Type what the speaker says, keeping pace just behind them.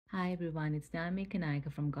Hi everyone, it's Naomi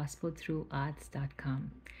Kanayaka from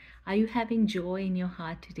gospelthrougharts.com. Are you having joy in your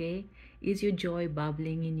heart today? Is your joy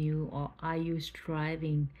bubbling in you, or are you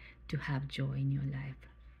striving to have joy in your life?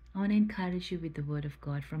 I want to encourage you with the word of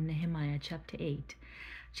God from Nehemiah chapter 8.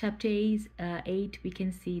 Chapter 8, we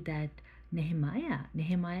can see that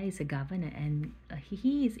Nehemiah is a governor, and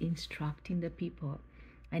he is instructing the people.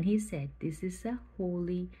 And he said, "This is a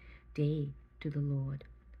holy day to the Lord.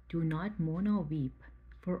 Do not mourn or weep,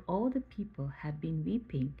 for all the people have been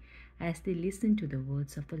weeping as they listen to the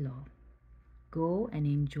words of the law. Go and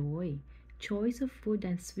enjoy choice of food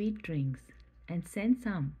and sweet drinks, and send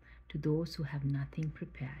some to those who have nothing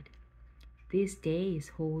prepared. This day is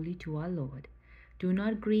holy to our Lord. Do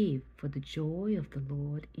not grieve, for the joy of the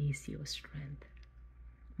Lord is your strength."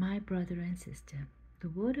 My brother and sister, the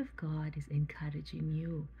word of God is encouraging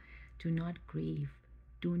you. Do not grieve.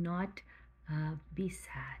 Do not be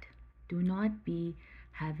sad. Do not be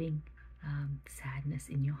having sadness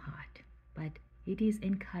in your heart. But it is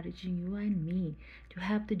encouraging you and me to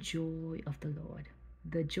have the joy of the Lord.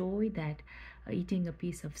 The joy that eating a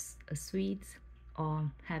piece of sweets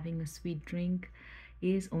or having a sweet drink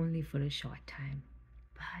is only for a short time.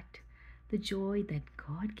 But the joy that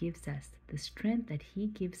God gives us, the strength that He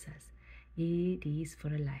gives us, it is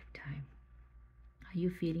for a lifetime. Are you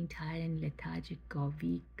feeling tired and lethargic or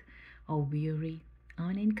weak or weary? I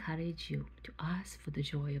want to encourage you to ask for the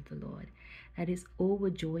joy of the Lord. That is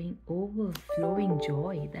overflowing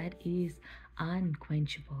joy that is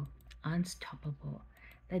unquenchable, unstoppable.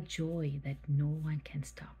 That joy that no one can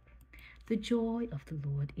stop. The joy of the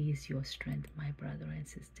Lord is your strength, my brother and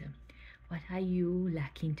sister. What are you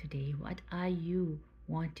lacking today? What are you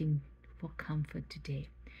wanting for comfort today?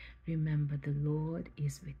 Remember, the Lord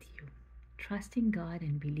is with you. Trusting God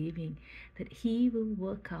and believing that He will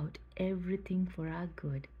work out everything for our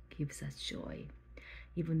good gives us joy.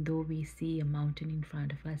 Even though we see a mountain in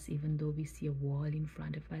front of us, even though we see a wall in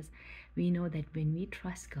front of us, we know that when we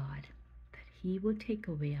trust God, that He will take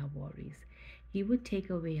away our worries. He would take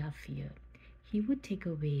away our fear. He would take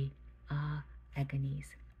away our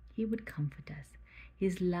agonies. He would comfort us.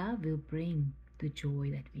 His love will bring the joy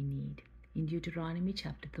that we need. In Deuteronomy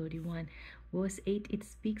chapter 31, verse 8, it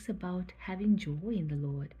speaks about having joy in the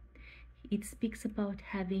Lord. It speaks about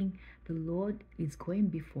having the Lord is going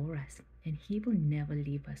before us, and He will never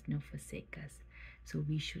leave us nor forsake us. So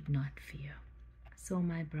we should not fear. So,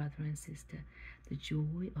 my brother and sister, the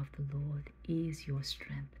joy of the Lord is your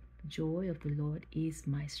strength. The joy of the Lord is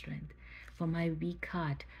my strength. For my weak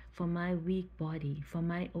heart, for my weak body, for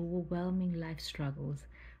my overwhelming life struggles,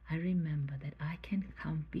 I remember that I can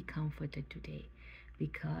be comforted today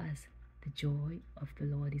because the joy of the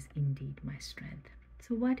Lord is indeed my strength.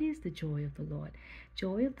 So, what is the joy of the Lord?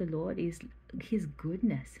 Joy of the Lord is His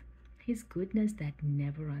goodness. His goodness that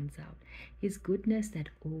never runs out. His goodness that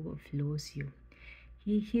overflows you.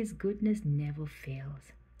 His goodness never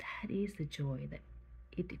fails. That is the joy that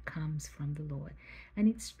it comes from the Lord, and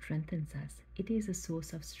it strengthens us. It is a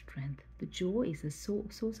source of strength. The joy is a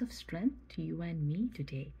source of strength to you and me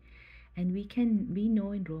today. And we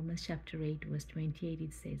know in Romans chapter 8 verse 28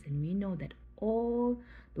 it says, and we know that all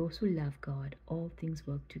those who love God, all things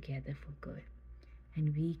work together for good.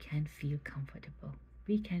 And we can feel comfortable.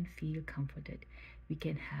 We can feel comforted. We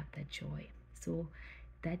can have that joy. So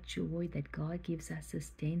that joy that God gives us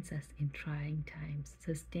sustains us in trying times,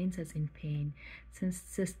 sustains us in pain,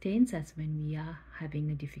 sustains us when we are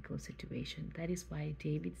having a difficult situation. That is why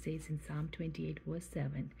David says in Psalm 28 verse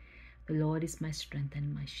 7, "The Lord is my strength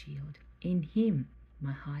and my shield. In Him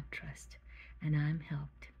my heart trusts, and I am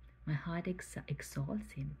helped. My heart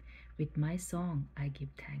exalts Him. With my song I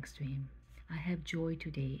give thanks to Him." I have joy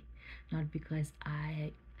today, not because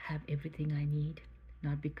I have everything I need,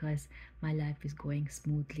 not because my life is going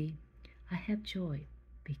smoothly. I have joy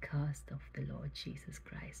because of the Lord Jesus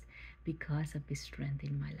Christ, because of His strength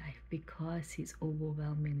in my life, because His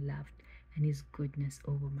overwhelming love and His goodness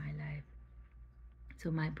over my life. So,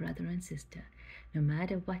 my brother and sister, no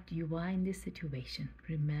matter what you are in this situation,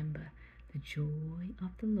 remember the joy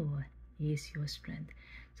of the Lord is your strength.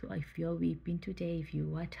 So, if you're weeping today, if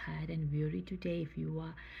you are tired and weary today, if you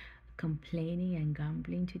are complaining and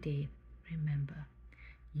grumbling today, remember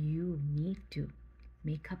you need to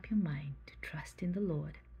make up your mind to trust in the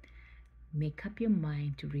Lord. Make up your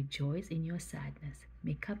mind to rejoice in your sadness.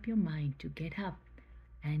 Make up your mind to get up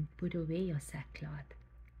and put away your sackcloth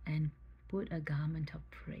and put a garment of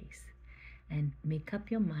praise. And make up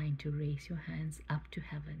your mind to raise your hands up to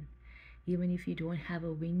heaven. Even if you don't have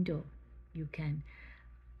a window, you can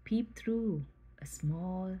peep through a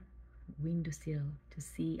small windowsill to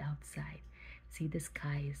see outside, see the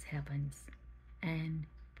skies, heavens, and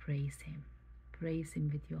praise Him. Praise Him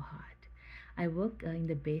with your heart. I work in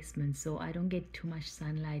the basement, so I don't get too much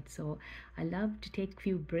sunlight. So I love to take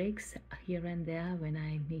few breaks here and there when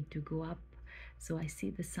I need to go up. So I see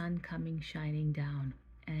the sun coming, shining down.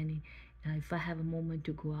 And if I have a moment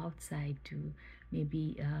to go outside to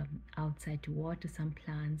maybe outside to water some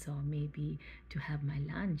plants or maybe to have my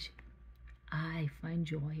lunch, I find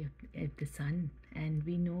joy at the sun. And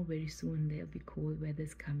we know very soon there'll be cold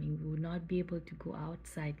weather's coming. We will not be able to go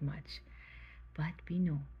outside much. But we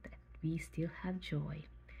know that we still have joy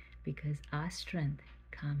because our strength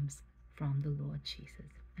comes from the Lord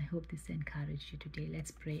Jesus. I hope this encouraged you today.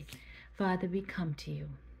 Let's pray. Father, we come to you.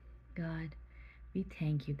 God, we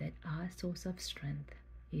thank you that our source of strength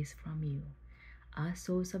is from you. Our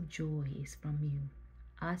source of joy is from you.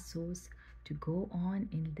 Our source to go on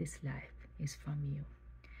in this life is from you.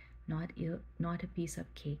 Not a piece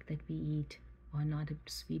of cake that we eat or not a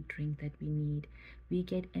sweet drink that we need. We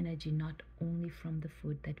get energy not only from the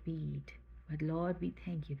food that we eat, but Lord, we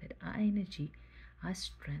thank you that our energy, our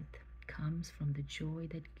strength comes from the joy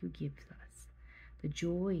that you give us, the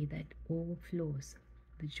joy that overflows,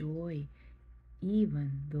 the joy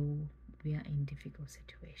even though we are in difficult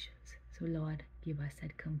situations. So Lord, give us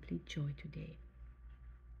that complete joy today.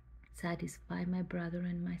 Satisfy my brother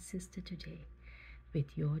and my sister today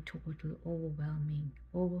with your total, overwhelming,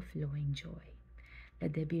 overflowing joy.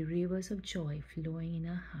 Let there be rivers of joy flowing in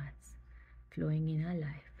our hearts, flowing in our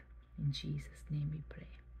life. In Jesus' name we pray.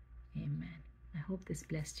 Amen. I hope this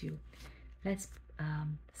blessed you. Let's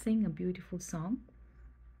sing a beautiful song.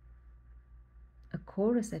 A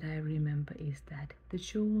chorus that I remember is that the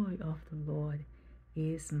joy of the Lord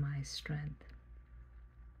is my strength.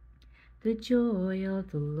 The joy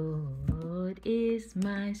of the Lord is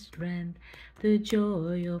my strength. The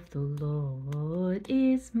joy of the Lord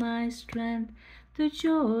is my strength. The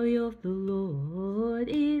joy of the Lord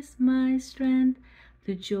is my strength.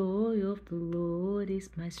 The joy of the Lord is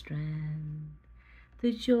my strength.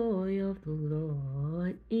 The joy of the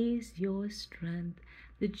Lord is your strength.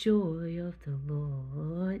 The joy of the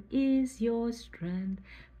Lord is your strength.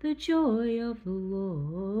 The joy of the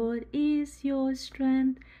Lord is your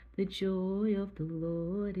strength. The joy of the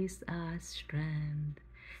Lord is our strength.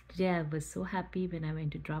 Today I was so happy when I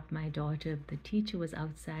went to drop my daughter. The teacher was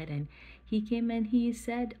outside and he came and he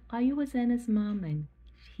said, "Are you Hosanna's mom?" And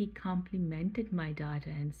he complimented my daughter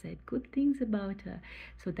and said good things about her.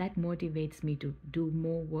 So that motivates me to do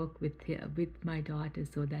more work with my daughter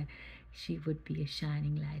so that she would be a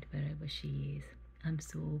shining light wherever she is. I'm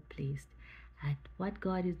so pleased at what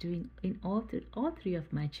God is doing in all three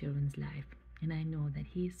of my children's life. And I know that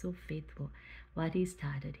He is so faithful. What He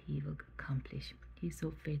started, He will accomplish. He's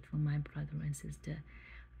so faithful, my brother and sister.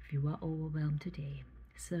 If you are overwhelmed today,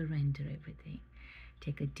 surrender everything.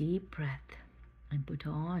 Take a deep breath and put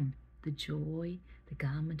on the joy, the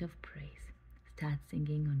garment of praise. Start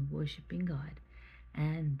singing and worshiping God,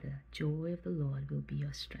 and the joy of the Lord will be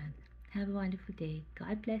your strength. Have a wonderful day.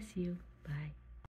 God bless you. Bye.